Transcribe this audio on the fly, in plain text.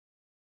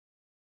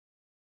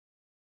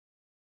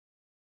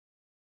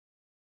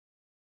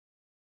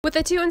With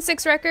a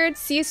 2-6 record,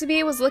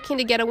 CSUB was looking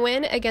to get a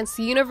win against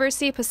the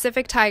University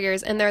Pacific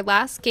Tigers in their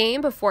last game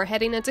before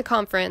heading into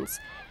conference.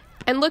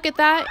 And look at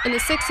that, in the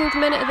 16th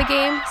minute of the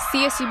game,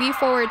 CSUB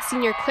forward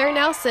senior Claire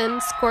Nelson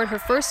scored her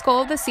first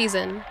goal of the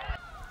season.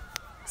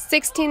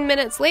 16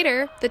 minutes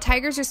later, the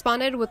Tigers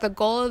responded with a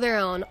goal of their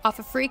own off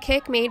a free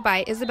kick made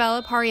by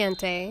Isabella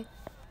Pariente.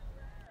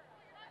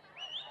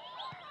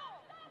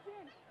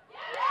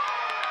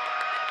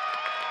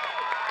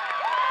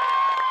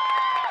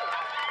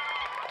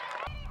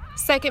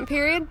 Second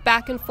period,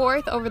 back and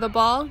forth over the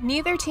ball.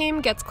 Neither team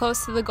gets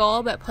close to the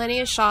goal, but plenty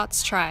of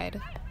shots tried.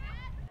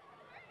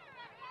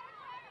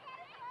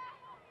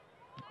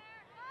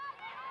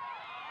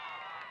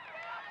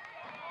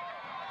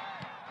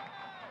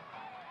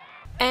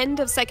 End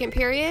of second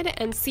period,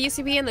 and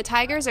CSUB and the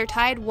Tigers are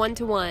tied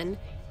 1-1.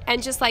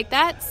 And just like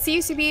that,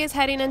 CSUB is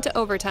heading into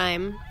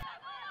overtime.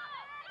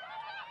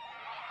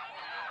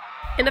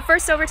 In the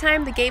first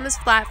overtime, the game is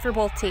flat for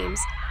both teams.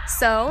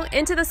 So,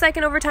 into the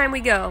second overtime we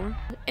go.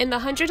 In the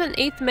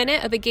 108th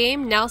minute of the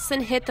game,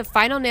 Nelson hit the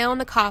final nail in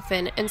the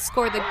coffin and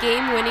scored the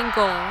game-winning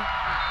goal.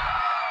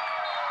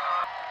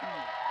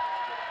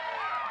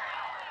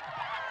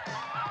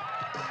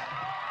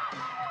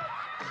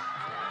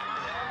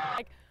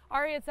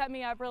 Ari had set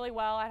me up really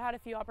well. I'd had a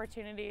few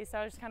opportunities, so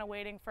I was just kind of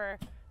waiting for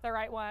the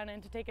right one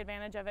and to take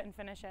advantage of it and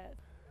finish it.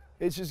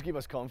 It's just give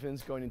us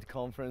confidence going into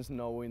conference,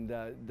 knowing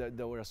that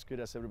we're as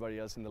good as everybody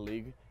else in the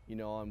league, you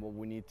know, and what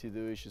we need to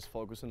do is just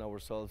focus on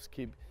ourselves,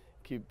 keep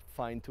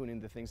fine-tuning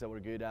the things that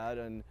we're good at,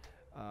 and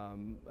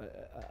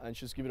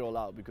just give it all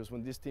out, because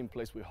when this team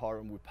plays with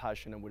heart and with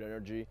passion and with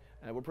energy,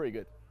 we're pretty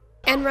good.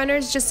 And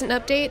runners, just an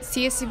update,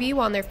 CSUB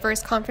won their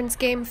first conference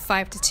game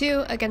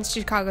 5-2 against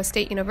Chicago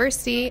State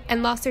University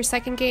and lost their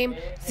second game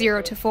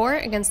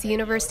 0-4 against the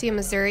University of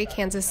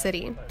Missouri-Kansas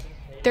City.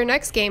 Their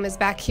next game is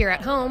back here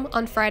at home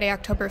on Friday,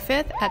 October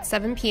 5th at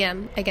 7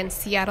 p.m. against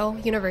Seattle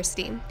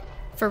University.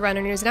 For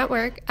Runner News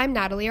Network, I'm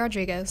Natalie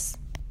Rodriguez.